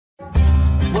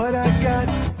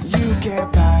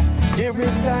can't buy. It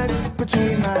resides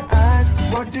between my eyes.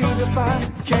 Walked through the fire,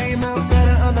 came out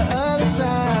better on the other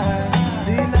side.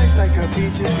 See, life's like a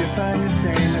beach if you find the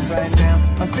sand. And right now,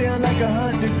 I feel like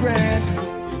 100 grand.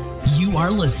 You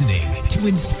are listening to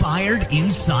Inspired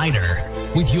Insider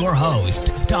with your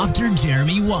host, Dr.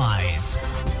 Jeremy Wise.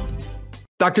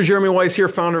 Dr. Jeremy Wise here,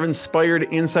 founder of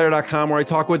InspiredInsider.com, where I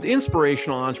talk with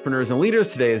inspirational entrepreneurs and leaders.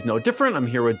 Today is no different. I'm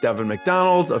here with Devon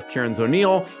MacDonald of Cairns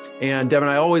Oneil. And Devon,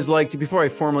 I always like to, before I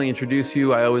formally introduce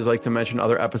you, I always like to mention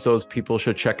other episodes people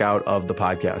should check out of the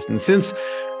podcast. And since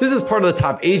this is part of the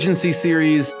Top Agency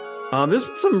series, there's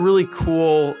been some really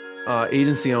cool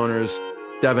agency owners,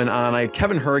 Devon, on. I had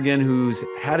Kevin Hergen, who's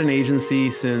had an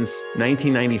agency since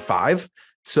 1995.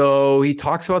 So he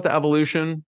talks about the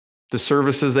evolution, the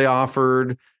services they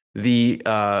offered, the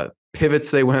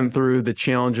pivots they went through, the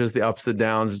challenges, the ups, the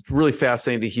downs. It's really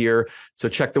fascinating to hear. So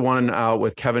check the one out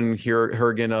with Kevin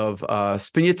Hergen of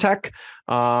Spinutech.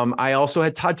 I also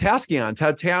had Todd Taskey on.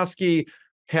 Todd Taskey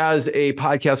has a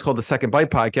podcast called the Second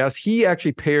Bite Podcast. He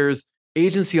actually pairs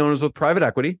agency owners with private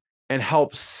equity and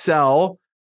helps sell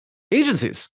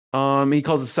agencies. He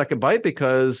calls it Second Bite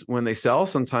because when they sell,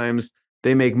 sometimes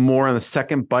they make more on the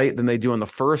second bite than they do on the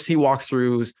first. He walks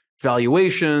through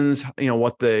valuations,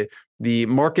 what the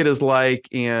market is like,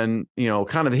 and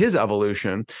kind of his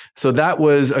evolution. So that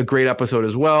was a great episode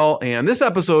as well. And this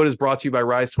episode is brought to you by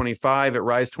Rise 25. At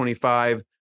Rise 25,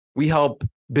 we help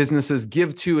businesses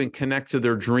give to and connect to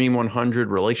their Dream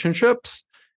 100 relationships.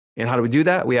 And how do we do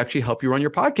that? We actually help you run your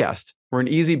podcast. We're an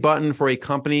easy button for a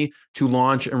company to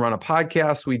launch and run a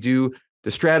podcast. We do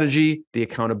the strategy, the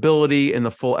accountability, and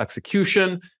the full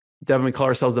execution. Devon, we call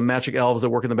ourselves the magic elves that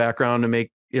work in the background to make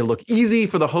it look easy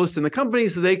for the host and the company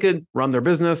so they could run their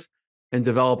business and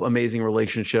develop amazing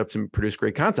relationships and produce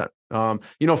great content.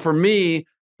 For me,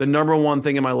 the number one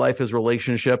thing in my life is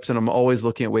relationships, and I'm always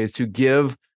looking at ways to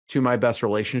give to my best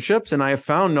relationships. And I have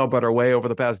found no better way over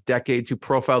the past decade to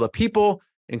profile the people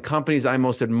and companies I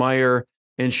most admire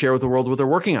and share with the world what they're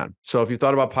working on. So if you've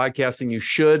thought about podcasting, you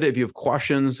should. If you have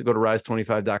questions, go to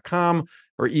rise25.com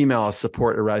or email us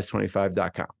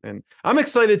support@rise25.com. And I'm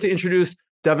excited to introduce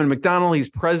Devon MacDonald. He's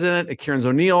president at Cairns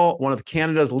Oneil, one of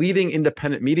Canada's leading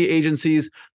independent media agencies.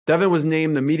 Devon was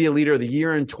named the Media Leader of the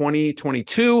Year in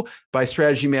 2022 by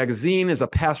Strategy Magazine, as a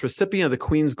past recipient of the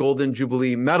Queen's Golden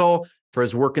Jubilee Medal for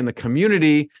his work in the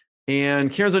community. And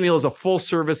Cairns Oneil is a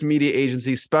full-service media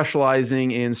agency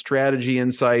specializing in strategy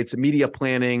insights, media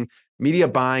planning, media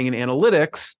buying, and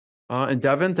analytics. And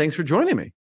Devon, thanks for joining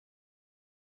me.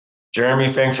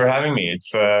 Jeremy, thanks for having me.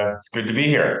 It's good to be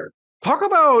here. Talk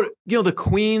about the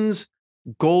Queen's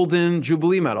Golden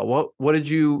Jubilee Medal. What did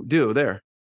you do there?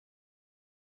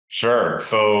 Sure.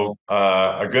 So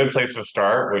a good place to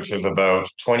start, which is about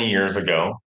 20 years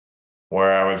ago,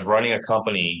 where I was running a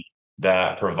company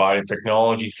that provided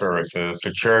technology services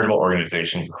to charitable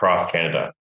organizations across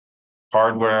Canada.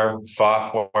 Hardware,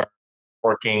 software,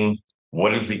 working.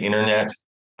 What is the internet?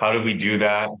 How do we do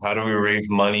that? How do we raise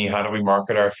money? How do we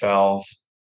market ourselves?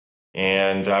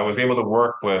 And I was able to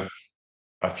work with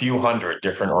a few hundred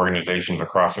different organizations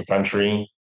across the country.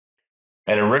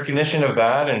 And in recognition of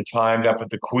that, and timed up with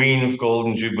the Queen's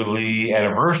Golden Jubilee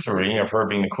anniversary of her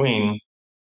being the Queen,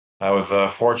 I was a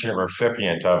fortunate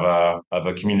recipient of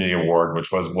a community award,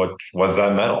 which was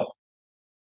that medal.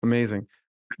 Amazing.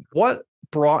 What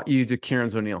brought you to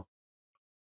Cairns Oneil?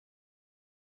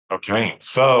 Okay,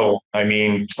 so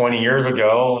 20 years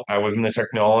ago, I was in the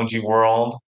technology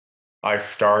world. I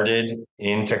started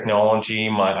in technology.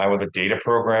 I was a data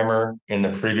programmer in the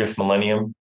previous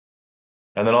millennium.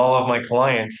 And then all of my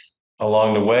clients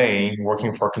along the way,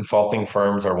 working for consulting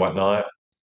firms or whatnot,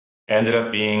 ended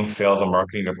up being sales and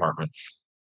marketing departments.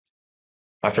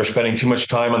 After spending too much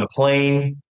time on the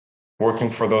plane, working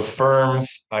for those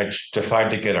firms, I decided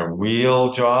to get a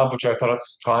real job, which I thought at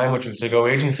the time, which was to go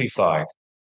agency side.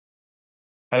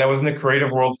 And I was in the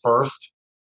creative world first,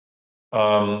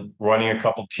 running a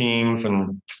couple teams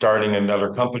and starting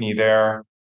another company there,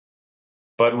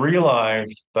 but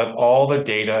realized that all the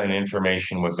data and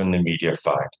information was in the media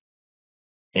side.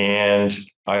 And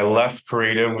I left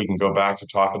creative. We can go back to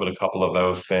talk about a couple of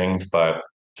those things, but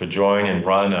to join and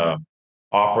run a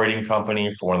operating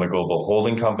company for one of the global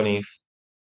holding companies,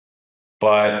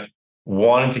 but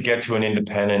wanted to get to an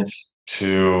independent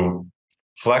to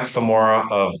flex some more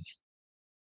of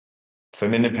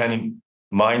some independent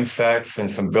mindsets and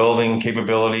some building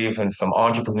capabilities and some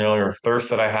entrepreneurial thirst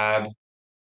that I had.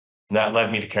 And that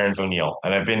led me to Cairns Oneil.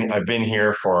 And I've been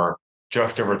here for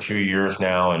just over 2 years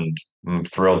now, and I'm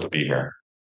thrilled to be here.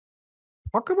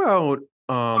 Talk about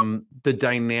the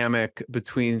dynamic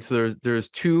between, so there's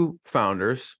two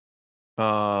founders,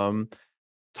 Um,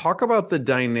 Talk about the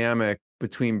dynamic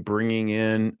between bringing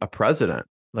in a president.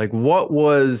 Like, what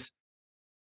was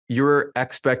your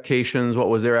expectations? What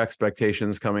was their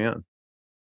expectations coming in?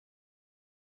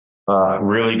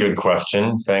 Really good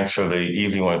question. Thanks for the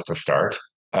easy ones to start.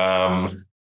 Um,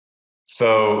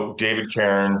 so David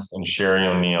Cairns and Sherry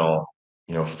O'Neill,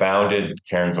 founded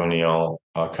Cairns Oneil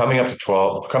coming up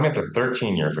to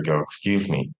 13 years ago, excuse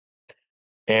me.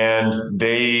 And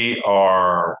they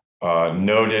are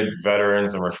noted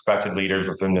veterans and respected leaders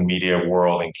within the media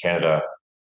world in Canada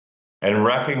and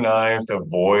recognized a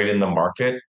void in the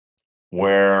market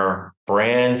where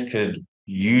brands could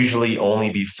usually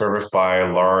only be serviced by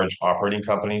large operating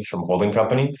companies from holding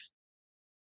companies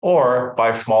or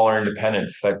by smaller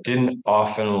independents that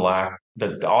often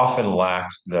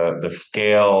lacked the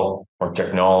scale or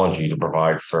technology to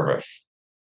provide service.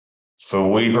 So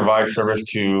we provide service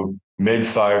to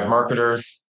mid-sized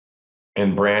marketers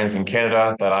and brands in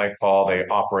Canada that they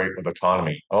operate with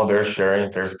autonomy. Oh, there's Sherry,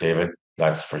 there's David,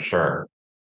 that's for sure.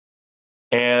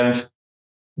 And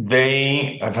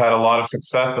they have had a lot of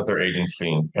success with their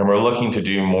agency, and we're looking to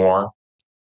do more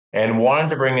and wanted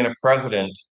to bring in a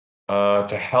president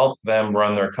to help them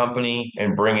run their company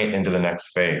and bring it into the next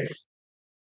phase.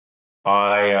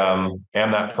 I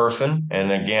am that person,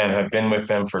 and again, have been with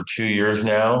them for 2 years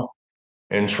now,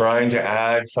 and trying to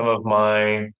add some of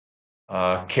my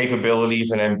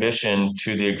capabilities and ambition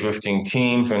to the existing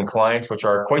teams and clients, which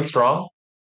are quite strong.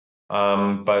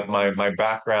 But my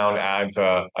background adds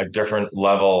a different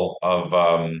level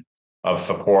of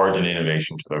support and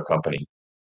innovation to their company.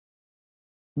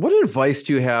 What advice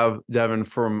do you have, Devon,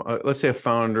 from let's say a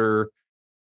founder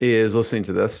is listening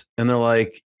to this and they're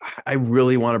like, I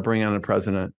really want to bring on a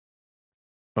president.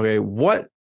 Okay, what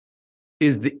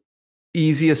is the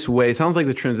easiest way? It sounds like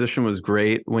the transition was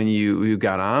great when you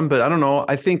got on, but I don't know.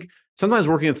 I think sometimes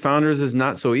working with founders is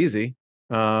not so easy.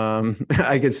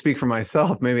 I could speak for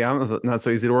myself. Maybe I'm not so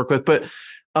easy to work with, but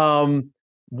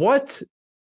what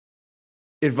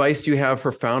advice do you have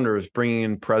for founders bringing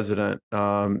in president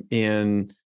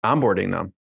in onboarding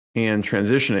them and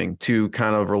transitioning to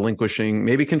kind of relinquishing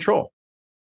maybe control?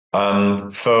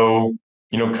 So,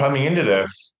 coming into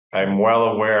this, I'm well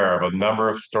aware of a number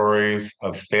of stories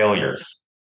of failures.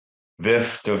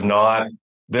 This does not,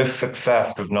 this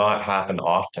success does not happen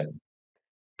often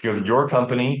because your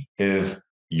company is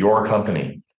your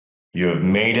company. You have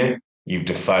made it. You've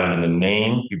decided on the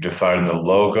name. You've decided on the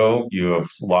logo. You have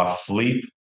lost sleep,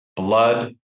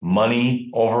 blood, money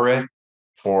over it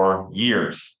for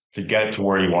years to get it to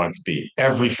where you want it to be.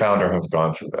 Every founder has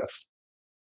gone through this.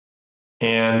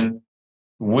 And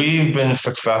we've been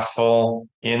successful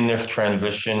in this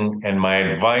transition. And my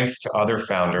advice to other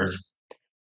founders,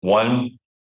 one,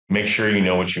 make sure you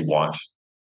know what you want.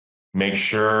 Make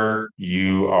sure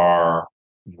you are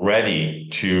ready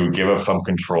to give up some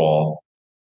control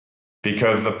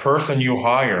because the person you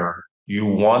hire, you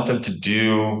want them to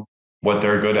do what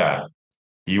they're good at.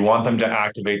 You want them to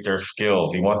activate their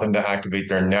skills. You want them to activate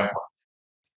their network.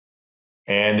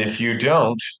 And if you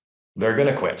don't, they're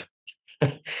going to quit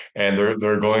and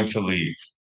they're going to leave.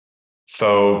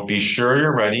 So be sure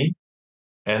you're ready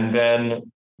and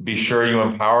then be sure you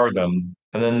empower them.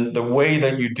 And then the way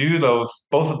that you do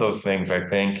both of those things, I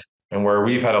think, and where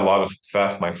we've had a lot of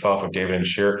success, myself with David and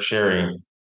Sherry,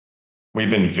 we've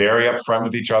been very upfront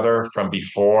with each other from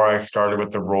before I started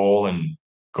with the role and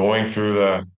going through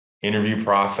the interview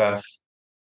process,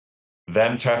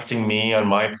 them testing me on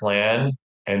my plan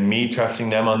and me testing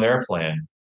them on their plan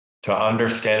to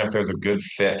understand if there's a good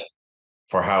fit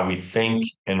for how we think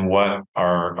and what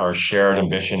our shared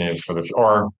ambition is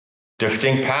or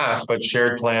distinct paths, but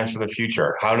shared plans for the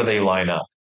future. How do they line up?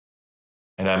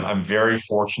 And I'm very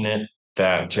fortunate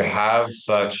that to have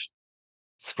such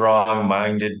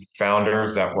strong-minded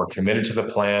founders that were committed to the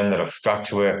plan, that have stuck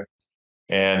to it.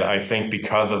 And I think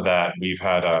because of that, we've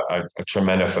had a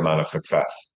tremendous amount of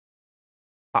success.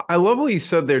 I love what you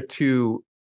said there too,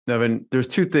 Devon. There's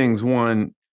two things.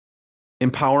 One,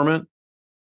 empowerment,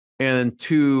 and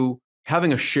two,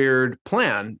 having a shared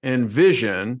plan and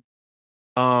vision.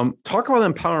 Talk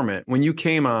about empowerment when you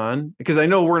came on, because I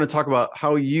know we're going to talk about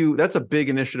how that's a big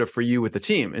initiative for you with the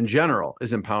team in general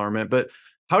is empowerment, but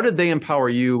how did they empower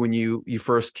you when you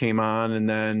first came on and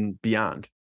then beyond?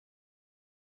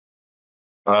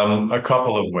 A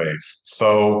couple of ways.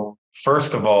 So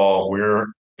first of all, we're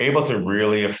able to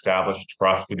really establish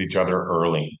trust with each other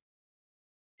early.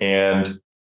 And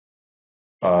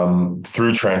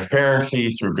through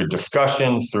transparency, through good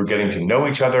discussions, through getting to know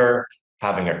each other,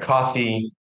 having a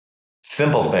coffee,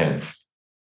 simple things.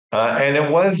 And it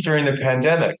was during the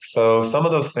pandemic. So some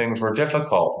of those things were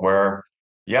difficult where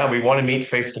yeah, we want to meet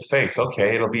face to face.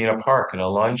 Okay, it'll be in a park in a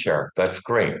lawn chair. That's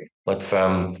great. Let's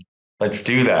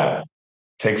do that.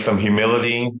 Take some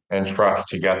humility and trust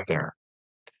to get there.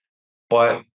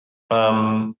 But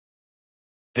um,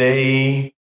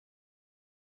 they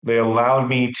they allowed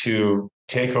me to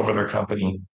take over their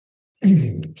company,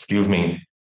 excuse me,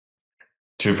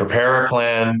 to prepare a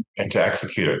plan and to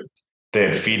execute it. They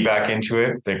had feedback into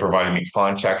it. They provided me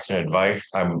context and advice.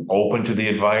 I'm open to the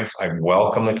advice. I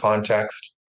welcome the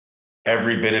context.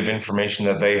 Every bit of information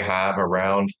that they have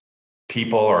around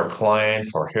people or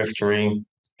clients or history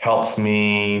helps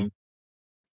me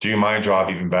do my job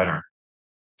even better.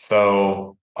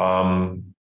 So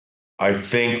I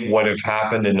think what has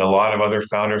happened in a lot of other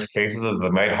founders' cases is they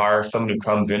might hire someone who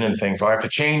comes in and thinks, oh, I have to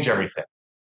change everything.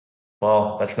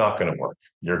 Well, that's not going to work.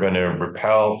 You're going to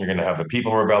repel, you're going to have the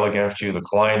people rebel against you, the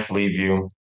clients leave you.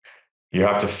 You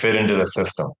have to fit into the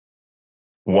system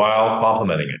while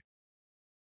complementing it.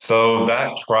 So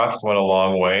that trust went a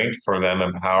long way for them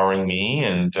empowering me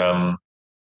and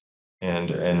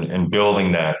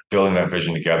building that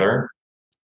vision together.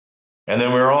 And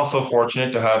then we were also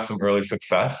fortunate to have some early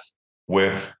success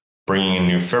with bringing in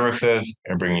new services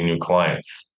and bringing new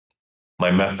clients.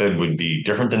 My method would be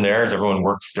different than theirs. Everyone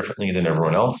works differently than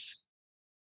everyone else.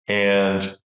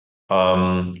 And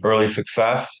early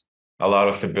success allowed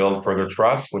us to build further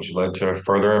trust, which led to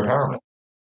further empowerment.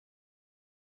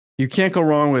 You can't go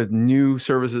wrong with new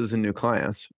services and new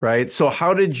clients, right? So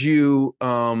how did you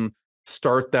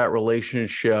start that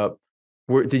relationship?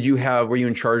 Were you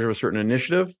in charge of a certain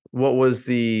initiative? What was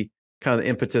the kind of the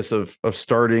impetus of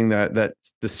starting the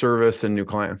service and new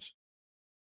clients?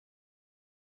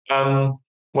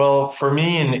 Well, for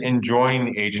me, in joining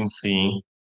the agency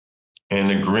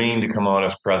and agreeing to come on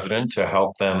as president to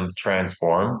help them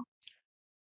transform,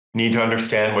 need to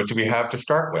understand what do we have to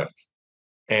start with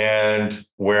and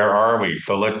where are we?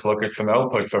 So let's look at some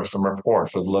outputs of some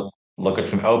reports. So look at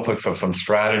some outputs of some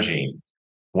strategy.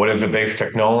 What is the base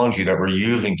technology that we're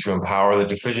using to empower the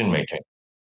decision making?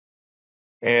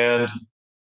 And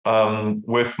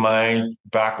with my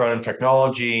background in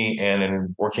technology and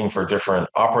in working for different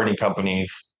operating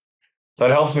companies,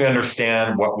 that helps me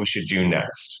understand what we should do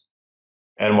next.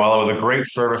 And while it was a great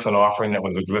service and offering that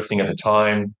was existing at the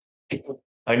time,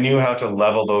 I knew how to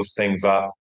level those things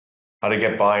up, how to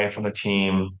get buy-in from the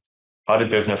team, how to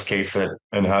business case it,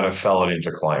 and how to sell it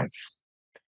into clients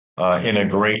in a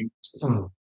great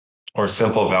or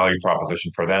simple value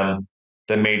proposition for them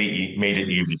that made it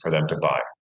easy for them to buy.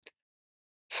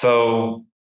 So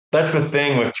that's the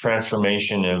thing with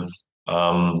transformation is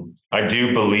I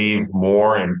do believe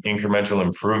more in incremental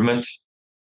improvement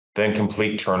than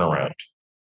complete turnaround,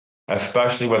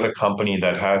 especially with a company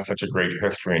that has such a great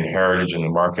history and heritage in the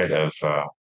market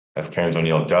as Cairns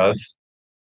Oneil does.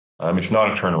 It's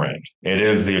not a turnaround. It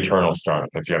is the eternal startup.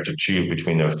 If you have to choose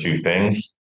between those two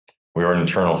things, we are an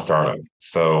eternal startup.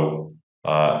 So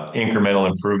incremental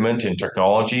improvement in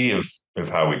technology is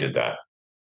how we did that.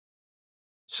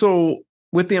 So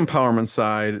with the empowerment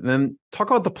side, then talk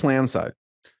about the plan side.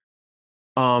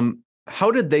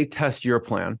 How did they test your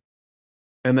plan?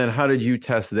 And then how did you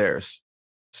test theirs?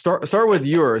 Start with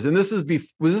yours. And was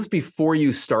this before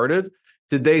you started?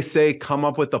 Did they say come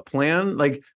up with a plan?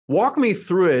 Like walk me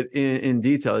through it in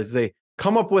detail. Did they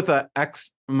come up with a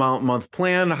X month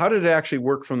plan? How did it actually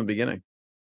work from the beginning?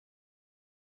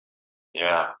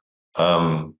 Yeah.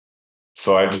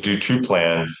 So I had to do two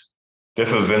plans.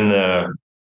 This was in the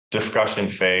discussion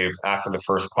phase after the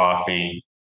first coffee.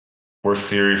 We're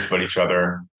serious about each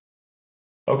other.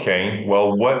 Okay,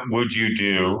 well, what would you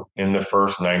do in the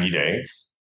first 90 days?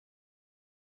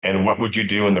 And what would you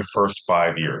do in the first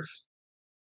 5 years?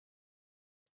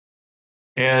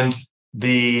 And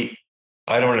I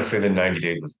don't want to say the 90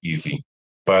 days was easy,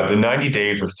 but the 90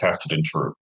 days was tested and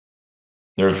true.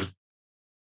 There's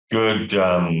good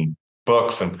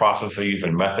books and processes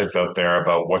and methods out there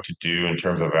about what to do in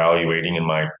terms of evaluating, and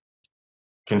my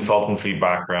consultancy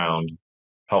background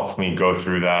helps me go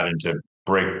through that and to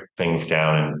break things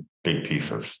down in big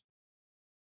pieces.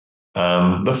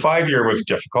 The 5 year was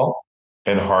difficult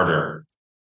and harder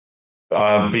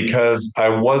because I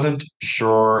wasn't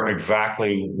sure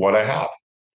exactly what I have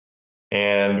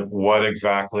and what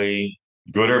exactly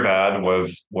good or bad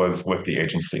was with the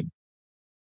agency.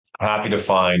 Happy to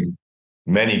find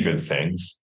many good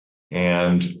things,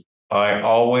 and I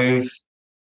always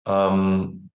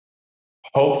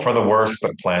hope for the worst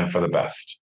but plan for the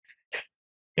best.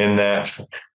 In that,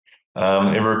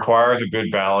 it requires a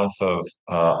good balance of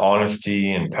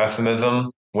honesty and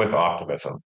pessimism with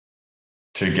optimism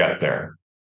to get there.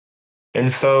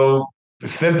 And so,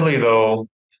 simply though,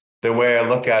 the way I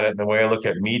look at it, the way I look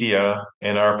at media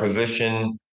and our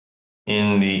position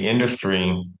in the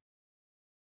industry,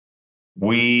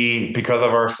 because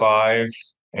of our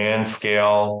size and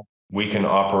scale, we can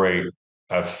operate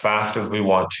as fast as we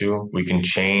want to. We can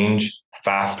change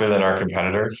faster than our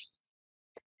competitors,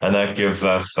 and that gives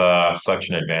us such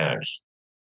an advantage.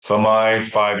 So my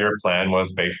 5-year plan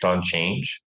was based on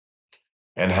change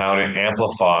and how to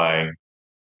amplify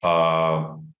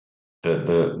uh,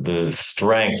 the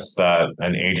strengths that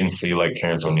an agency like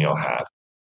Cairns Oneil had.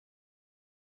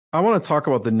 I want to talk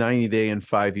about the 90-day and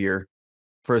 5-year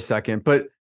for a second, but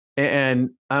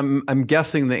and I'm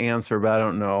guessing the answer, but I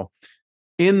don't know.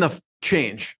 In the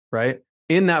change, right?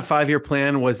 In that 5-year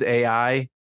plan, was AI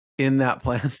in that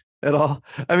plan at all?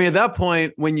 I mean, at that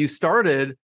point, when you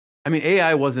started, I mean,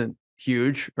 AI wasn't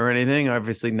huge or anything.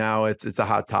 Obviously, now it's a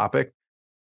hot topic.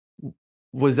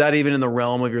 Was that even in the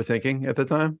realm of your thinking at the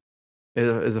time?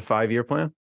 As a 5-year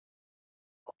plan?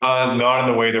 Not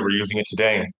in the way that we're using it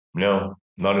today. No,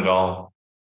 not at all.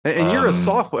 And you're a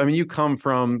software. I mean, you come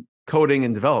from coding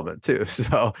and development too,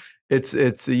 so it's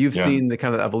you've Yeah. seen the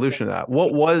kind of evolution of that.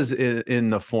 What was in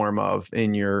the form of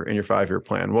in your 5-year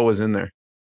plan? What was in there?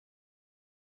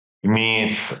 Me,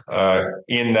 it's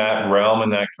in that realm, in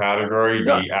that category,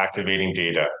 Yeah. be activating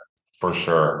data for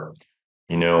sure.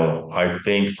 I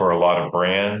think for a lot of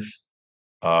brands,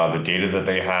 the data that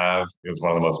they have is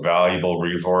one of the most valuable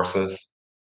resources.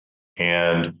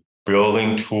 And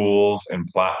building tools and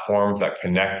platforms that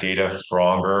connect data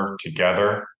stronger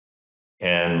together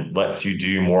and lets you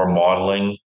do more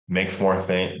modeling, makes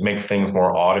things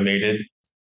more automated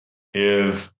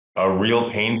is a real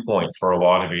pain point for a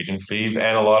lot of agencies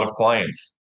and a lot of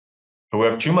clients who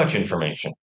have too much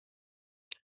information.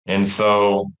 And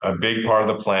so a big part of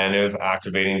the plan is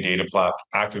activating and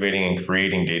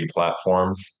creating data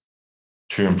platforms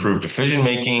to improve decision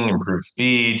making, improve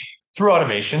speed through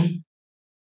automation.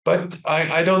 But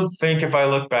I don't think if I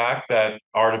look back that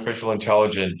artificial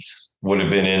intelligence would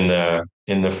have been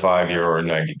in the 5-year or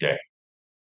 90-day.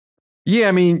 Yeah,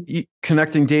 I mean,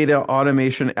 connecting data,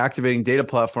 automation, activating data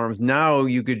platforms. Now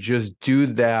you could just do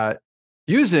that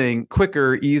using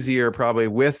quicker, easier, probably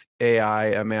with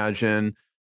AI, imagine.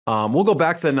 We'll go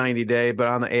back to the 90-day, but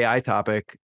on the AI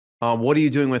topic, what are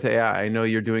you doing with AI? I know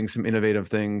you're doing some innovative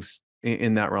things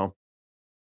in that realm.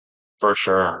 For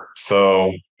sure.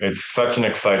 So it's such an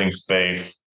exciting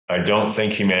space. I don't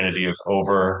think humanity is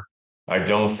over. I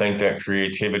don't think that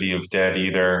creativity is dead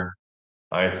either.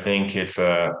 I think it's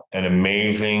an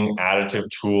amazing additive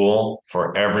tool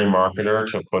for every marketer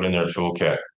to put in their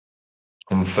toolkit.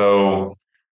 And so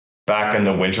back in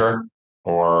the winter,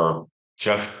 or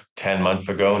just 10 months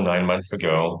ago, 9 months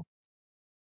ago,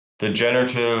 the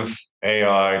generative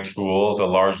AI tools, the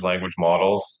large language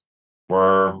models,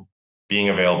 were being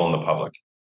available in the public.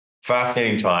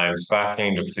 Fascinating times,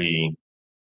 fascinating to see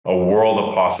a world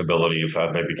of possibilities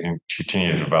as they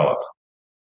continue to develop.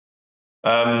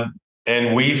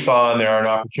 And we saw in there an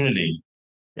opportunity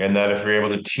in that if we're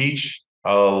able to teach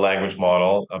a language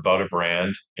model about a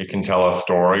brand, it can tell a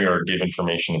story or give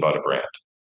information about a brand.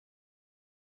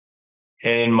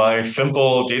 And in my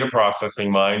simple data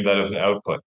processing mind, that is an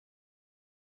output.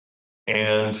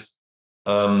 And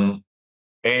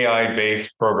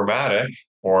AI-based programmatic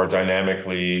or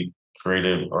dynamically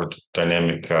creative or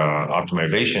dynamic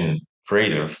optimization,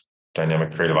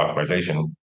 dynamic creative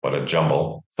optimization, what a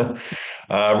jumble,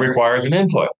 requires an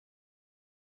input.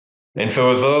 And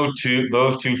so as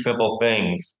those two simple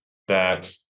things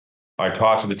that I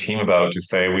talked to the team about to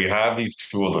say, we have these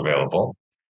tools available.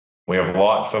 We have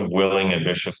lots of willing,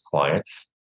 ambitious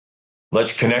clients.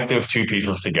 Let's connect those two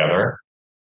pieces together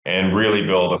and really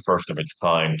build a first of its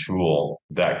kind tool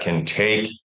that can take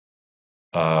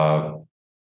ad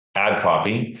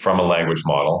copy from a language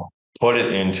model, put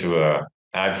it into a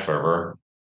ad server,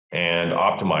 and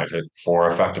optimize it for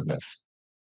effectiveness.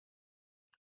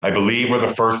 I believe we're the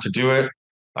first to do it.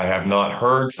 I have not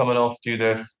heard someone else do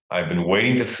this. I've been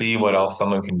waiting to see what else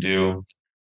someone can do.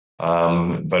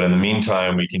 But in the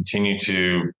meantime,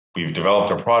 we've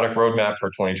developed a product roadmap for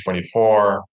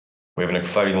 2024. We have an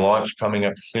exciting launch coming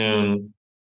up soon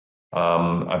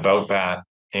about that.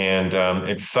 And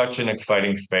it's such an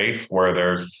exciting space where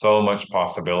there's so much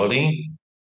possibility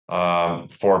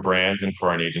for brands and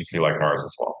for an agency like ours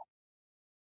as well.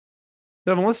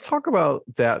 Devon, let's talk about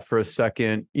that for a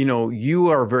second. You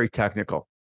are very technical,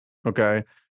 okay?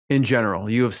 In general,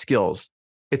 you have skills.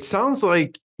 It sounds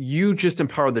like you just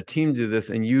empowered the team to do this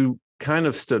and you kind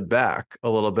of stood back a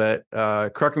little bit.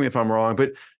 Correct me if I'm wrong,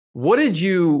 but what did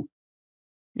you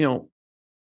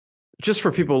just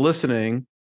for people listening,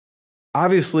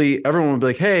 obviously everyone would be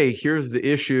like, hey, here's the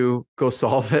issue, go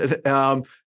solve it.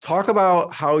 Talk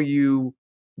about how you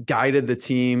guided the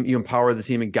team, you empowered the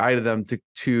team and guided them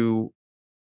to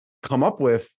come up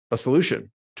with a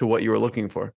solution to what you were looking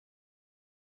for.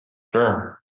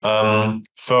 Sure. I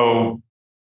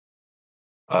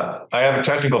have a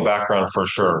technical background for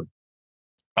sure.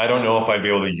 I don't know if I'd be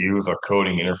able to use a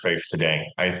coding interface today.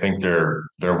 I think they're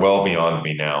well beyond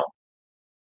me now.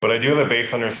 But I do have a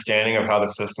base understanding of how the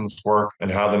systems work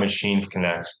and how the machines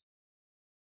connect.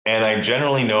 And I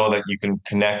generally know that you can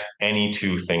connect any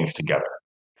two things together.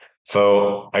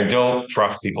 So I don't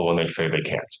trust people when they say they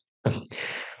can't.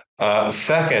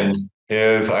 Second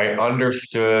is I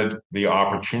understood the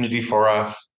opportunity for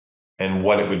us and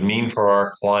what it would mean for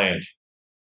our client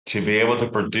to be able to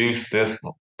produce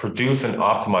and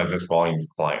optimize this volume of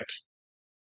client.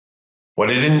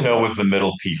 What I didn't know was the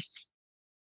middle piece.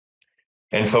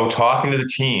 And so talking to the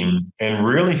team and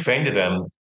really saying to them,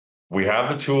 we have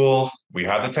the tools, we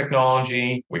have the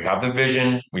technology, we have the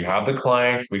vision, we have the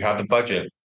clients, we have the budget.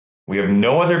 We have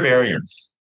no other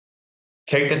barriers.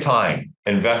 Take the time,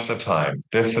 invest the time.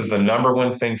 This is the number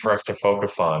one thing for us to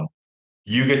focus on.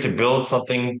 You get to build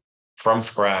something from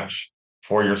scratch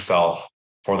for yourself,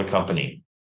 for the company.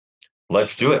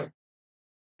 Let's do it.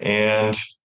 And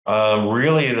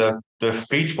really, the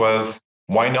speech was,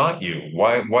 why not you?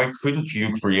 Why couldn't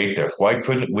you create this? Why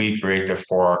couldn't we create this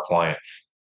for our clients?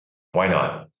 Why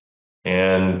not?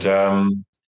 And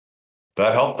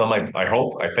that helped them, I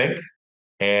hope, I think.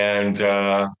 And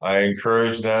I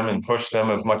encourage them and push them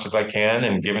as much as I can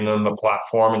and giving them the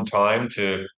platform and time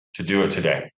to do it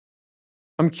today.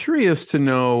 I'm curious to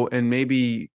know, and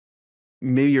maybe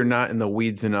you're not in the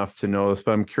weeds enough to know this,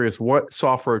 but I'm curious, what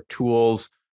software tools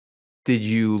did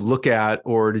you look at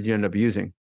or did you end up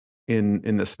using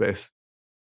in this space?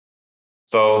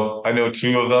 So I know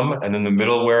two of them, and then the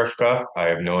middleware stuff, I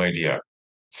have no idea.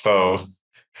 So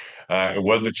it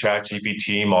was the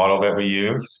ChatGPT model that we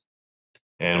used,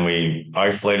 and we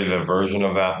isolated a version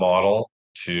of that model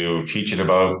to teach it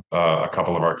about a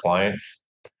couple of our clients.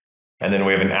 And then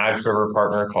we have an ad server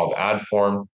partner called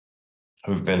AdForm,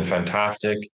 who's been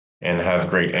fantastic and has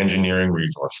great engineering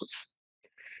resources.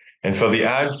 And so the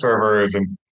ad server is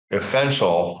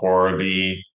essential for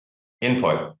the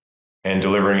input and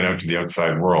delivering it out to the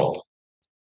outside world.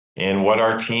 And what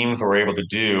our teams were able to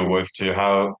do was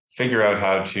to figure out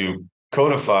how to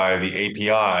codify the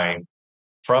API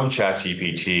from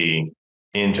ChatGPT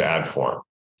into AdForm,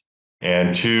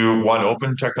 and one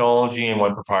open technology and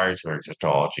one proprietary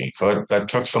technology. So that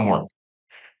took some work.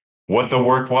 What the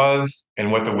work was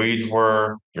and what the weeds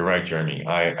were, you're right, Jeremy.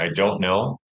 I don't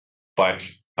know, but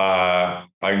I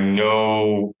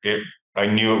know it. I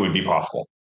knew it would be possible.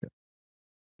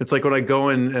 It's like when I go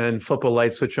in and flip a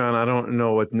light switch on, I don't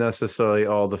know what necessarily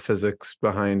all the physics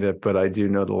behind it, but I do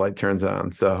know the light turns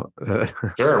on. So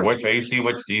Sure, what's AC,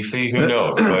 what's DC, who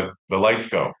knows? But the lights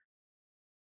go.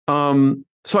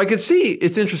 So I could see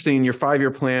it's interesting in your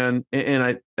 5-year plan,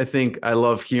 and I think I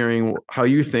love hearing how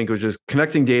you think it was just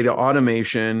connecting data,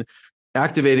 automation,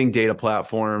 activating data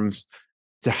platforms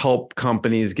to help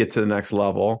companies get to the next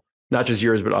level, not just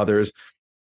yours, but others.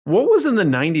 What was in the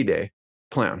 90-day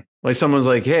plan? Like someone's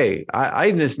like, hey,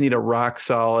 I just need a rock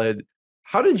solid.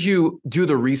 How did you do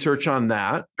the research on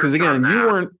that? Because again,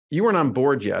 you weren't on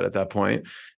board yet at that point.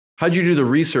 How did you do the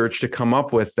research to come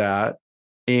up with that?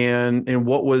 And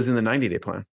what was in the 90-day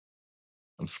plan?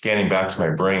 I'm scanning back to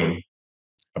my brain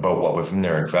about what was in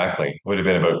there exactly. It would have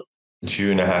been about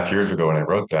 2.5 years ago when I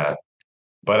wrote that.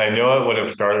 But I know it would have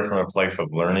started from a place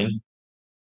of learning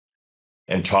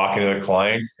and talking to the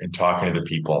clients and talking to the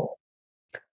people.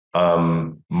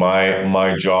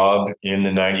 My job in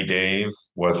the 90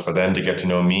 days was for them to get to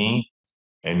know me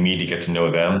and me to get to know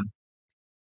them,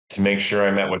 to make sure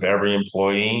I met with every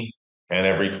employee and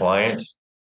every client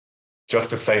just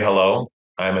to say hello.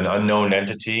 I'm an unknown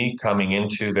entity coming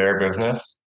into their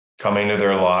business, coming to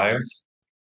their lives,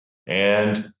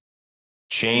 and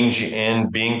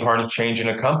being part of change in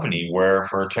a company where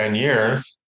for 10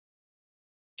 years,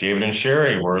 David and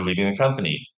Sherry were leading the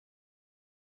company.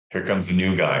 Here comes the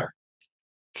new guy.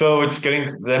 So it's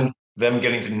getting them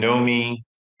getting to know me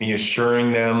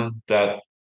assuring them that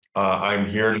I'm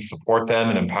here to support them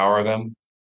and empower them,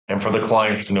 and for the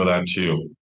clients to know that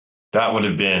too. That would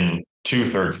have been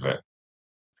 2/3 of it.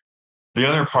 The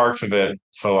other parts of it,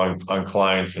 so on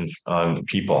clients and on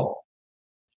people,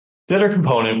 the other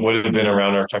component would have been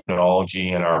around our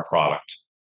technology and our product.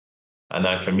 And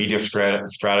that's a media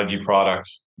strategy product,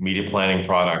 media planning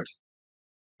product,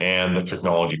 and the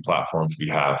technology platforms we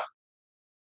have.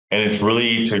 And it's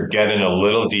really to get in a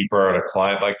little deeper at a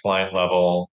client by client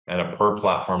level and a per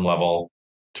platform level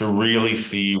to really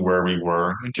see where we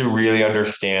were and to really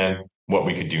understand what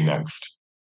we could do next.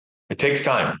 It takes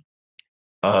time.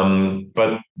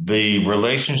 But the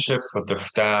relationships with the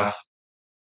staff,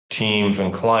 teams,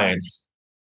 and clients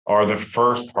are the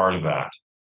first part of that.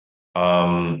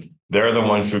 They're the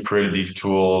ones who created these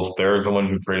tools. They're the one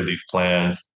who created these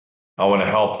plans. I want to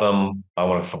help them. I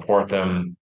want to support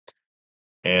them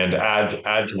and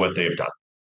add to what they've done.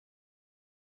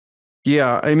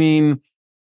 Yeah, I mean,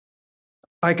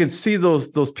 I could see those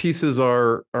pieces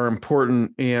are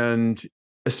important, and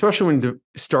especially when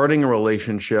starting a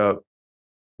relationship,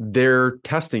 they're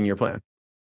testing your plan,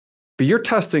 but you're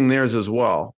testing theirs as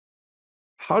well.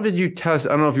 How did you test? I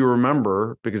don't know if you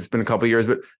remember because it's been a couple of years,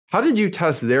 but how did you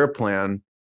test their plan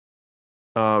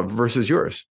versus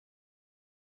yours?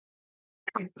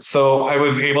 So I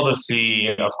was able to see,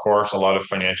 of course, a lot of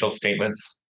financial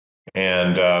statements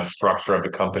and structure of the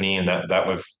company, and that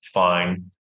was fine.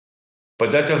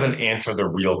 But that doesn't answer the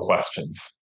real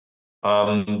questions.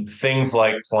 Things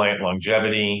like client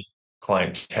longevity,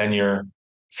 client tenure,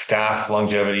 staff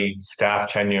longevity,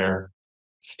 staff tenure,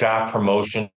 staff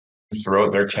promotion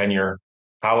throughout their tenure.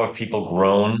 How have people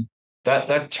grown?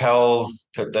 That tells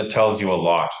you a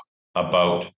lot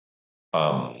about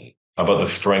um, about the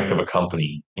strength of a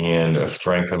company and a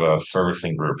strength of a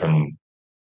servicing group, and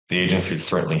the agency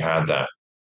certainly had that.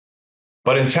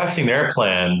 But in testing their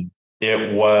plan,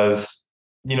 it was,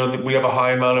 we have a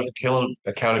high amount of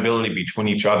accountability between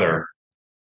each other,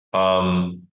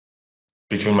 um,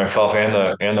 between myself and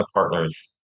the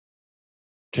partners,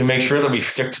 to make sure that we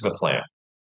stick to the plan.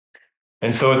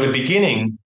 And so at the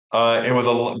beginning, it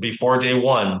was before day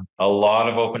one, a lot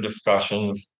of open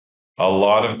discussions, a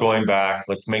lot of going back.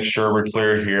 Let's make sure we're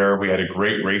clear here. We had a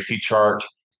great RACI chart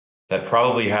that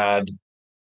probably had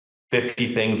 50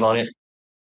 things on it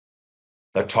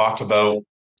that talked about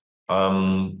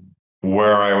um,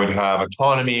 where I would have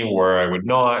autonomy, where I would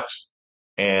not,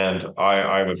 and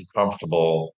I was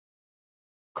comfortable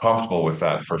with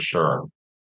that for sure.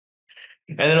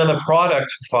 And then on the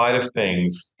product side of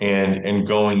things, and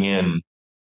going in,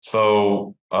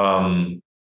 so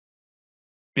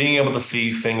being able to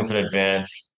see things in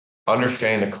advance,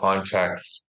 understanding the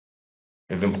context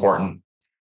is important.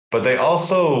 But they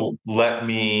also let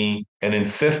me and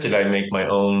insisted I make my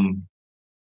own,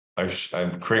 I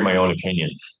create my own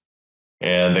opinions.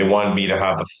 And they wanted me to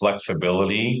have the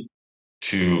flexibility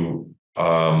to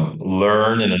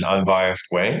learn in an unbiased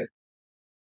way.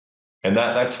 And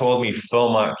that told me so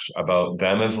much about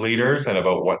them as leaders and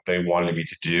about what they wanted me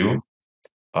to do,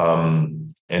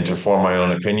 and to form my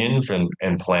own opinions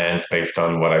and plans based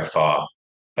on what I saw.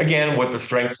 Again, what the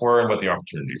strengths were and what the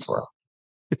opportunities were.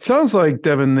 It sounds like,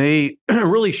 Devon, they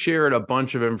really shared a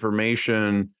bunch of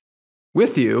information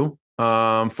with you,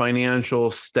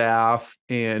 financial, staff,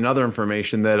 and other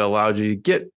information that allowed you to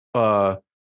get a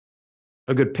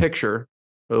good picture,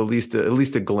 at least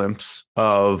a glimpse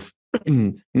of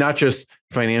not just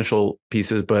financial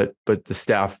pieces, but the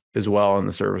staff as well and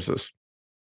the services.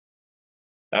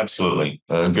 Absolutely.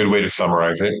 A good way to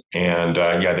summarize it. And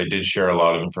yeah, they did share a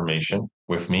lot of information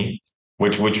with me,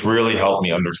 which really helped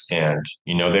me understand.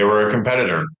 They were a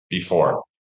competitor before.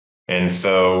 And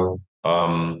so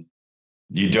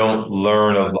you don't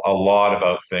learn a lot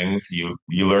about things. You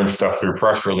learn stuff through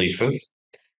press releases,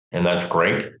 and that's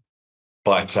great.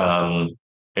 But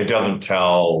it doesn't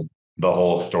tell the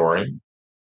whole story.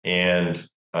 And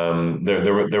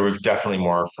there was definitely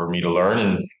more for me to learn.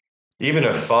 And even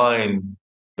a sign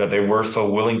that they were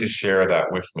so willing to share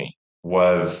that with me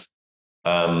was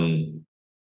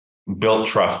built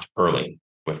trust early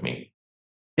with me.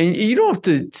 And you don't have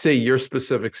to say your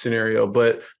specific scenario,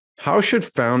 but how should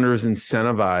founders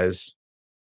incentivize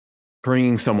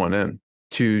bringing someone in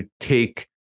to take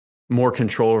more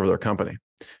control over their company?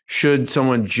 Should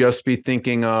someone just be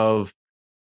thinking of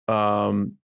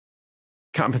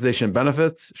compensation and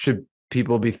benefits? Should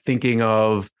people be thinking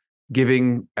of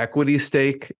giving equity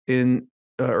stake in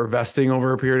or vesting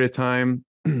over a period of time?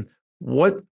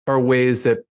 What are ways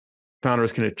that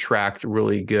founders can attract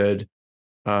really good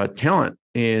talent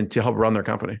and to help run their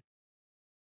company?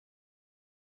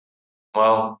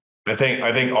 Well, I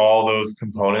think all those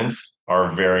components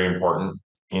are very important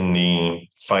in the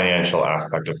financial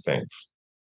aspect of things.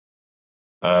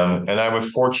 And I was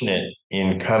fortunate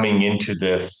in coming into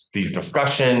these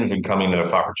discussions and coming to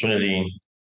this opportunity.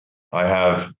 I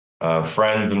have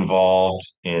friends involved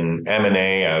in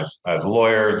M&A as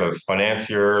lawyers, as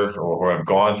financiers, or who have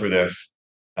gone through this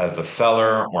as a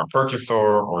seller or purchaser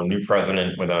or new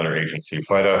president with another agency.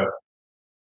 So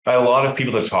I had a lot of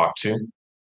people to talk to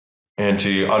and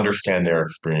to understand their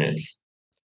experience.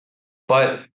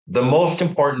 But the most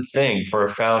important thing for a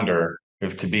founder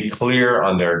is to be clear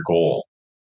on their goal.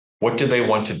 What do they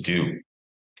want to do?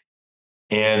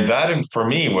 And that, for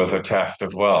me, was a test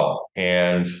as well.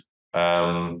 And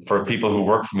for people who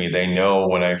work for me, they know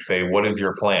when I say, "What is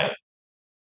your plan?"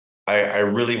 I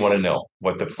really want to know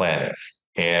what the plan is.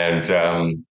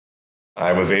 And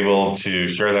I was able to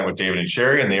share that with David and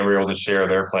Sherry, and they were able to share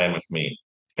their plan with me.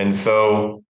 And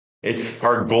so it's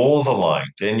our goals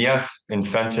aligned. And yes,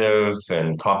 incentives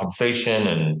and compensation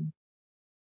and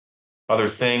other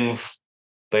things,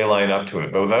 they line up to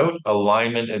it. But without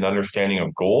alignment and understanding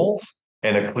of goals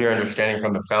and a clear understanding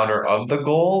from the founder of the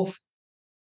goals,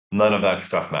 none of that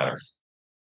stuff matters.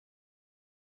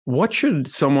 What should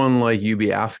someone like you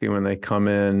be asking when they come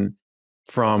in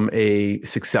from a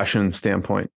succession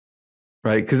standpoint,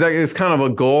 right? Because that is kind of a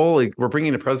goal. Like, we're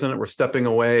bringing a president, we're stepping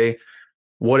away.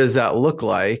 What does that look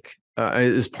like?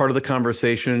 Is part of the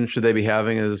conversation should they be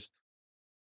having is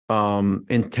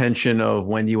intention of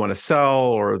when do you want to sell,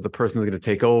 or the person's going to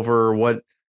take over?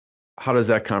 How does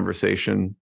that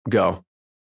conversation go?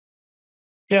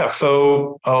 Yeah,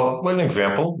 so one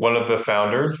example, one of the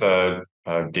founders,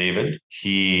 David,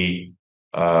 he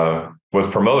was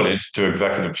promoted to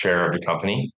executive chair of the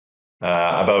company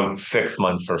about 6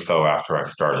 months or so after I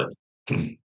started.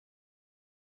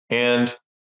 And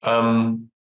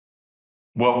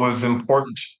what was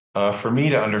important for me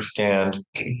to understand,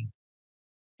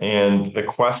 and the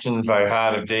questions I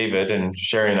had of David and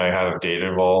Sherry and I had of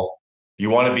David, well, you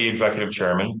want to be executive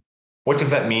chairman. What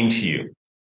does that mean to you?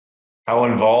 How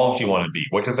involved do you want to be?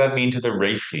 What does that mean to the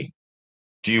racing?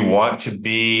 Do you want to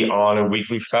be on a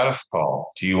weekly status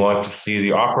call? Do you want to see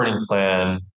the operating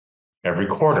plan every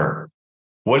quarter?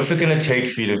 What is it going to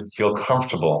take for you to feel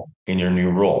comfortable in your new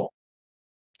role?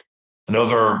 And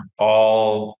those are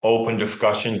all open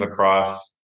discussions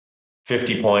across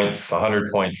 50 points,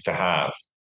 100 points to have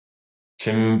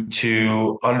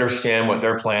to understand what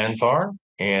their plans are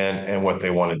and what they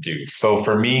want to do. So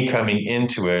for me, coming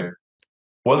into it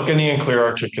was getting a clear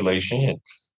articulation.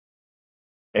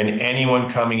 And anyone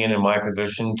coming in my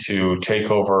position to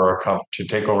take over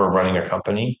running a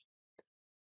company,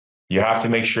 you have to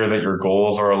make sure that your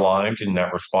goals are aligned and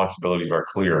that responsibilities are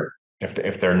clear.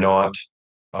 If they're not,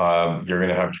 you're going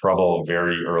to have trouble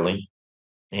very early,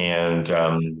 and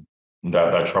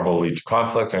that trouble will lead to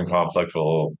conflict, and conflict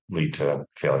will lead to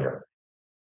failure.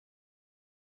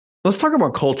 Let's talk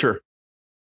about culture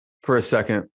for a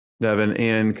second, Devon,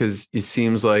 and because it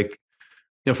seems like,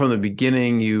 from the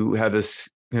beginning you have this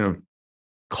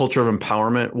culture of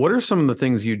empowerment. What are some of the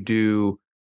things you do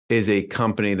as a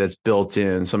company that's built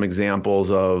in, some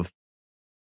examples of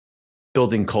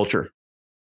building culture?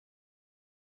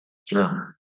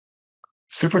 Sure.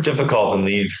 Super difficult in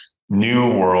these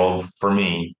new worlds for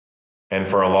me and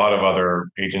for a lot of other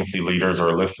agency leaders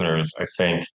or listeners, I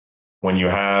think, when you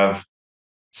have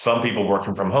some people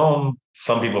working from home,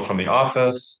 some people from the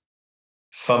office,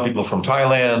 some people from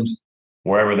Thailand,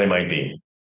 wherever they might be.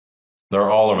 They're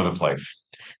all over the place.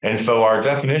 And so our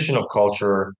definition of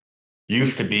culture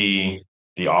used to be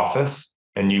the office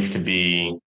and used to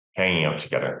be hanging out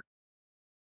together.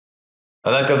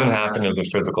 And that doesn't happen as a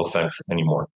physical sense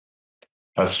anymore,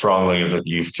 as strongly as it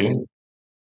used to.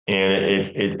 And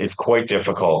it's quite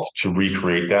difficult to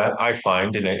recreate that, I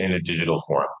find, in a digital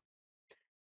forum.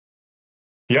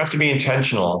 You have to be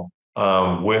intentional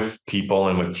with people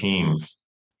and with teams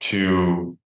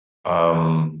to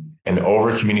and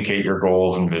over communicate your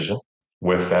goals and vision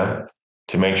with them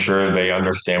to make sure they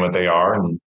understand what they are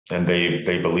and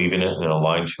they believe in it and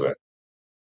align to it.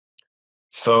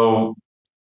 So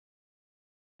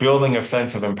building a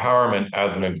sense of empowerment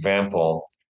as an example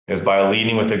is by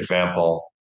leading with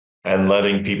example and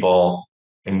letting people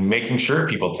and making sure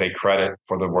people take credit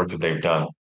for the work that they've done.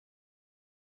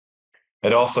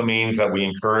 It also means that we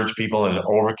encourage people and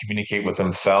over communicate with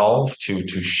themselves to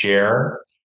share.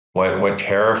 What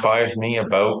terrifies me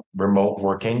about remote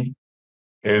working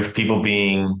is people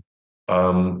being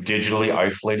digitally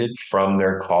isolated from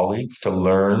their colleagues to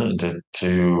learn and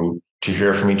to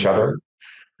hear from each other.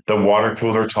 The water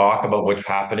cooler talk about what's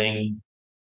happening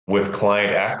with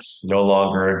client X no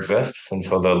longer exists, and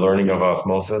so the learning of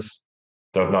osmosis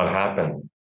does not happen.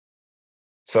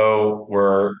 So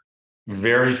we're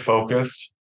very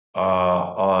focused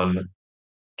on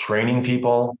training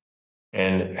people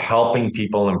and helping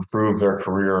people improve their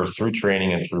careers through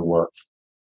training and through work,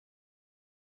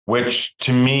 which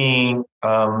to me,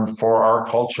 for our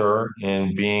culture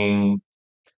in being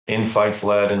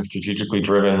insights-led and strategically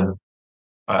driven,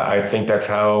 I think that's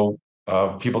how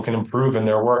people can improve in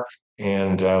their work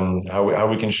and how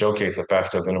we can showcase the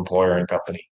best of an employer and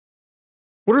company.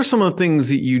 What are some of the things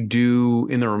that you do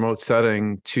in the remote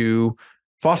setting to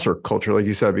foster culture? Like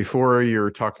you said before,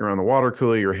 you're talking around the water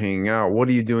cooler, you're hanging out. What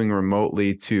are you doing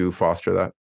remotely to foster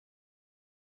that?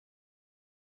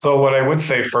 So what I would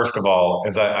say, first of all,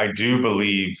 is that I do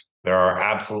believe there are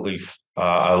absolutely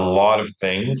a lot of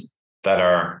things that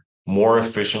are more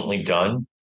efficiently done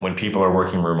when people are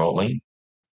working remotely.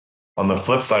 On the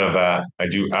flip side of that, I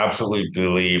do absolutely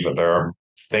believe that there are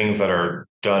things that are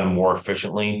done more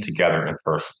efficiently together in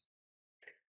person.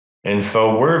 And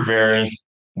so we're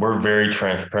very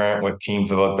transparent with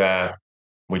teams about that.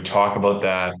 We talk about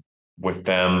that with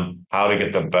them, how to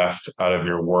get the best out of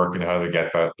your work and how to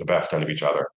get the best out of each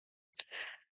other.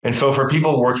 And so for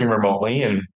people working remotely,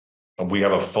 and we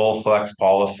have a full flex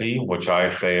policy, which I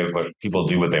say is what people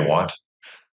do what they want,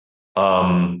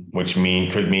 which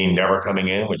could mean never coming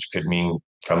in, which could mean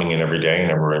coming in every day and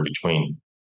everywhere in between.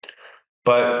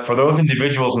 But for those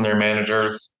individuals and their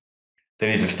managers,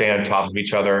 they need to stay on top of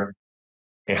each other.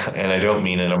 And I don't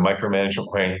mean in a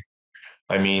micromanagement way.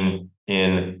 I mean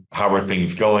in how are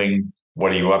things going?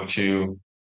 What are you up to?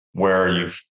 Where are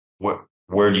you? What?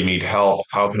 Where do you need help?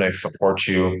 How can I support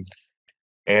you?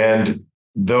 And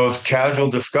those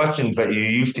casual discussions that you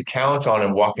used to count on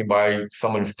and walking by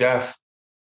someone's desk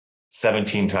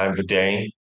 17 times a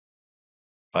day,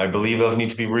 I believe those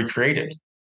need to be recreated.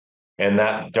 And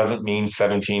that doesn't mean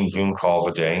 17 Zoom calls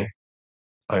a day.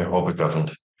 I hope it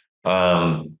doesn't.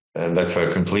 And that's a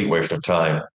complete waste of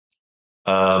time.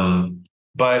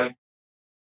 But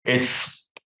it's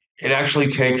it actually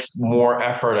takes more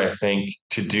effort, I think,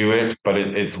 to do it, but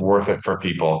it's worth it for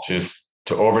people just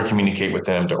to over communicate with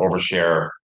them, to overshare,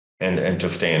 and to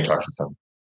stay in touch with them.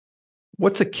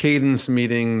 What's a cadence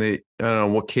meeting that, I don't know,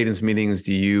 what cadence meetings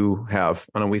do you have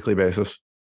on a weekly basis?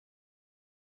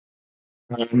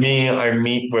 Me, I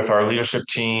meet with our leadership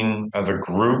team as a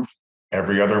group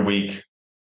every other week.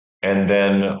 And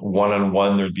then one on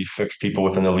one, there'd be 6 people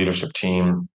within the leadership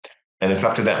team, and it's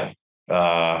up to them.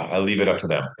 I leave it up to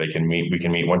them. They can meet, we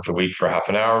can meet once a week for half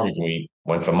an hour, we can meet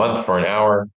once a month for an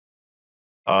hour.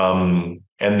 And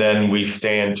then we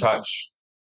stay in touch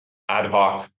ad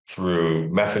hoc through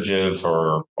messages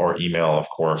or email, of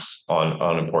course,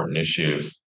 on important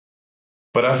issues.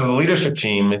 But as a leadership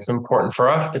team, it's important for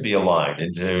us to be aligned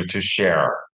and to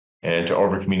share and to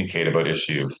over communicate about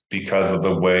issues because of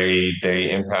the way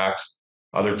they impact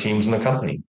other teams in the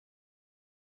company.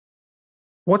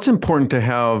 What's important to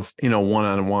have,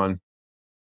 one-on-one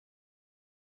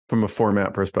from a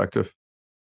format perspective?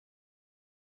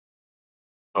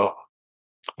 Oh,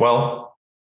 well,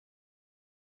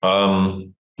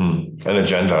 an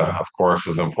agenda, of course,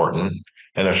 is important,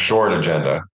 and a short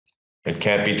agenda. It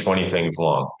can't be 20 things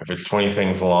long. If it's 20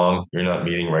 things long, you're not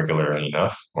meeting regularly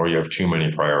enough, or you have too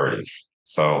many priorities.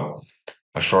 So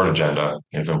a short agenda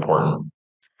is important.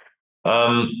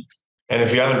 Um, and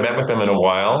if you haven't met with them in a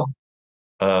while,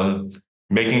 um,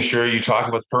 making sure you talk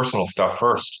about personal stuff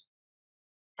first.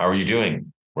 How are you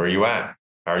doing? Where are you at?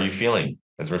 How are you feeling?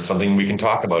 Is there something we can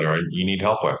talk about or you need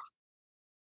help with?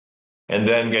 And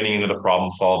then getting into the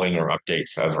problem solving or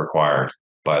updates as required.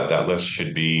 But that list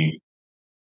should be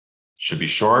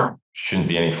short, shouldn't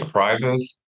be any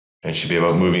surprises, and should be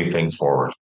about moving things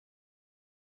forward.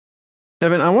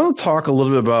 Evan, I want to talk a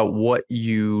little bit about what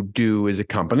you do as a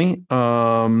company.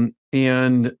 And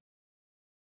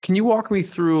can you walk me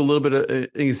through a little bit of an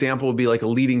example would be like a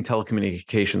leading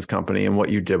telecommunications company and what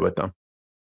you did with them?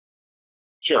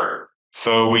 Sure.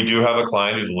 So we do have a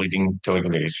client who's a leading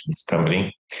telecommunications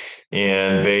company,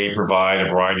 and they provide a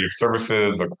variety of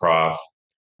services across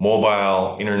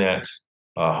mobile, internet,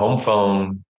 home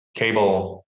phone,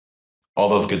 cable, all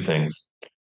those good things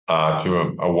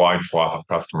to a wide swath of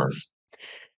customers.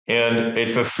 And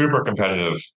it's a super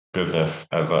competitive business,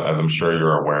 as I'm sure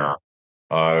you're aware,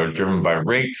 driven by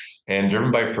rates and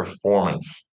driven by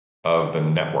performance of the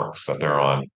networks that they're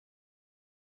on.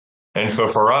 And so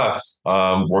for us,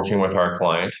 working with our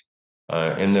client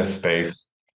in this space,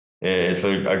 it's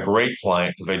a great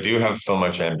client because they do have so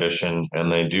much ambition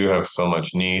and they do have so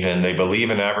much need and they believe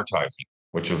in advertising,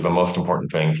 which is the most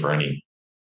important thing for any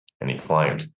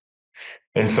client.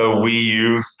 And so we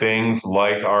use things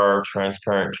like our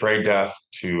transparent trade desk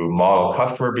to model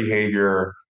customer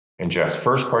behavior, ingest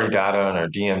first-party data on our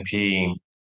DMP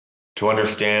to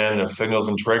understand the signals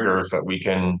and triggers that we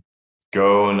can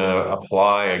go and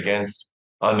apply against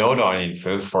unknown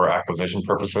audiences for acquisition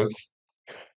purposes,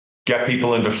 get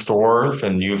people into stores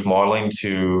and use modeling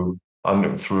through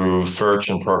search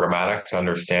and programmatic to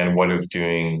understand what is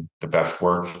doing the best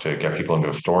work to get people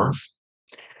into stores.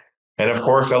 And of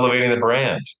course, elevating the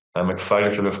brand. I'm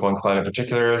excited for this one client in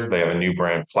particular. They have a new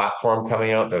brand platform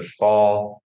coming out this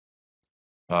fall.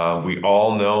 We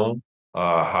all know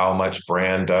how much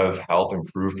brand does help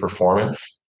improve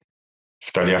performance.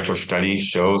 Study after study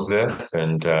shows this,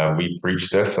 and we preach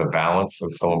this. A balance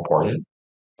is so important.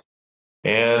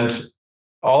 And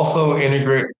also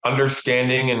integrate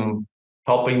understanding and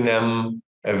helping them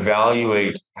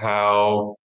evaluate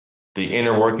how the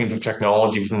inner workings of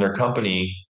technology within their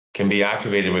company can be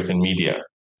activated within media.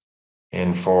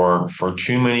 And for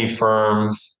too many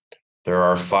firms, there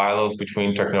are silos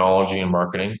between technology and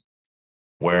marketing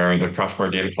where the customer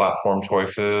data platform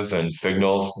choices and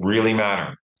signals really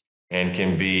matter and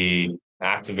can be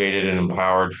activated and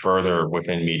empowered further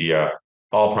within media,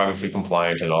 all privacy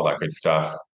compliant and all that good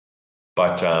stuff.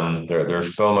 But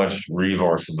there's so much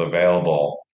resources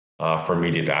available for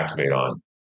media to activate on.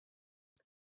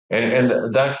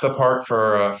 And that's the part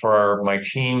for my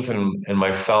teams and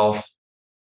myself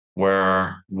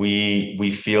where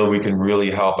we feel we can really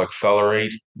help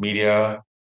accelerate media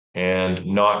and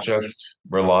not just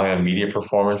rely on media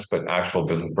performance, but actual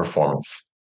business performance.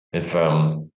 It's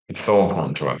so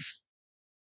important to us.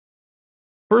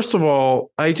 First of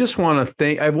all, I just want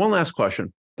to I have one last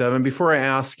question, Devon. Before I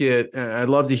ask it, I'd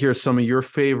love to hear some of your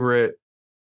favorite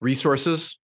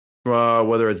resources,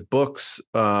 whether it's books,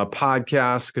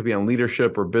 podcasts, could be on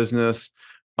leadership or business.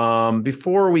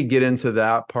 Before we get into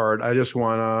that part, I just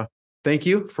want to thank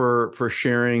you for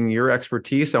sharing your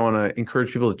expertise. I want to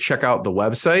encourage people to check out the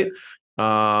website,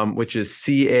 which is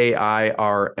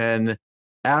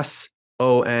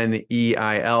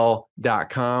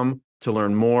CAIRNSONEIL.com to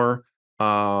learn more.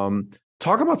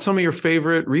 Talk about some of your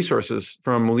favorite resources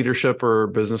from a leadership or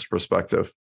business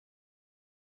perspective.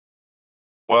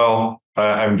 Well,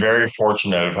 I'm very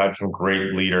fortunate. I've had some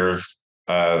great leaders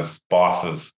as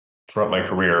bosses throughout my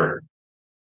career.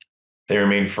 They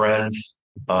remain friends.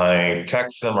 I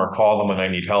text them or call them when I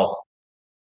need help,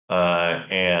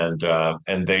 and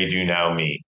they do now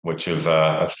me, which is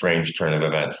a strange turn of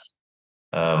events,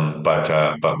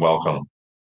 but welcome.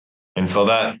 And so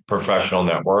that professional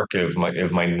network is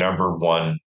my number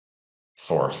one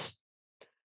source.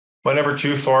 My number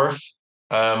two source,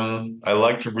 I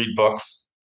like to read books.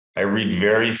 I read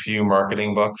very few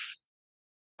marketing books.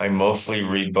 I mostly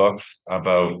read books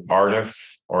about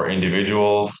artists or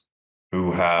individuals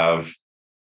who have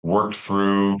worked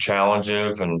through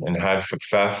challenges and had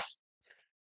success.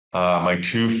 My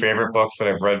two favorite books that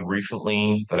I've read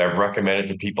recently that I've recommended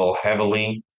to people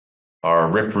heavily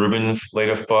are Rick Rubin's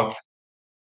latest book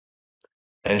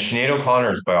and Sinead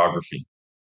O'Connor's biography,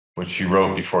 which she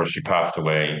wrote before she passed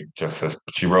away.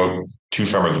 She wrote 2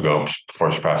 summers ago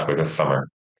before she passed away this summer.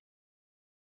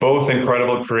 Both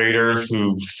incredible creators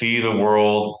who see the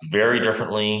world very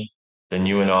differently than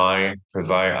you and I,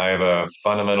 because I have a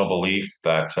fundamental belief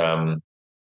that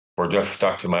we're just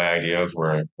stuck to my ideas,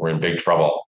 we're in big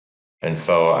trouble. And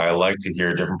so I like to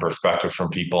hear different perspectives from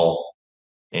people,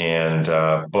 and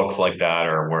books like that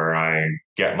are where I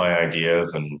get my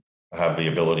ideas and have the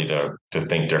ability to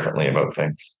think differently about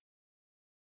things.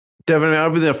 Devon,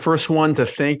 I'll be the first one to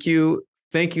thank you.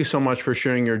 Thank you so much for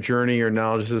sharing your journey. Your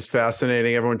knowledge is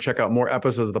fascinating. Everyone check out more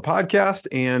episodes of the podcast,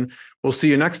 and we'll see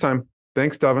you next time.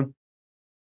 Thanks, Devon.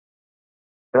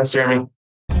 Thanks, Jeremy.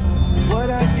 What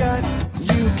I got,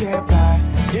 you can't buy.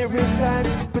 It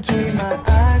resides between my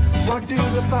eyes. Walked through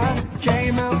the fire,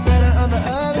 came out better on the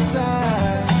other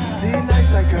side. See,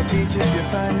 life's like a beach if you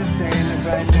find the sailing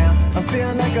right now. I'm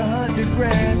feeling like $100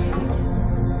 grand.